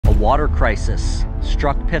water crisis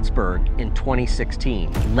struck Pittsburgh in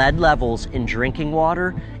 2016. Lead levels in drinking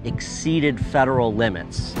water exceeded federal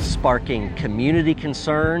limits, sparking community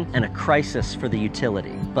concern and a crisis for the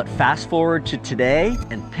utility. But fast forward to today,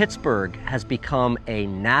 and Pittsburgh has become a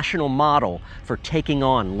national model for taking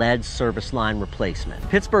on lead service line replacement.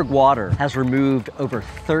 Pittsburgh Water has removed over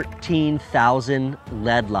 13,000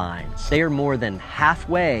 lead lines. They are more than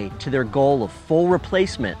halfway to their goal of full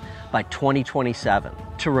replacement by 2027.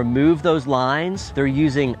 To remove those lines, they're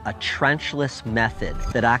using a trenchless method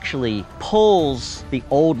that actually pulls the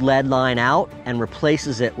old lead line out and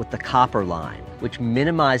replaces it with the copper line, which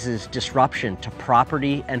minimizes disruption to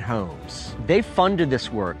property and homes. They've funded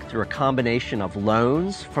this work through a combination of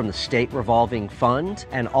loans from the State Revolving Fund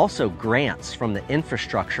and also grants from the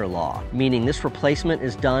infrastructure law, meaning this replacement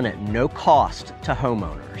is done at no cost to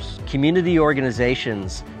homeowners. Community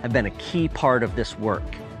organizations have been a key part of this work,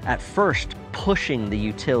 at first pushing the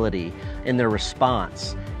utility in their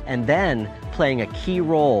response, and then playing a key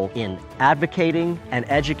role in advocating and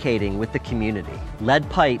educating with the community. Lead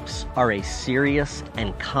pipes are a serious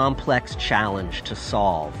and complex challenge to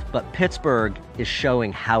solve, but Pittsburgh is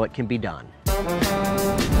showing how it can be done.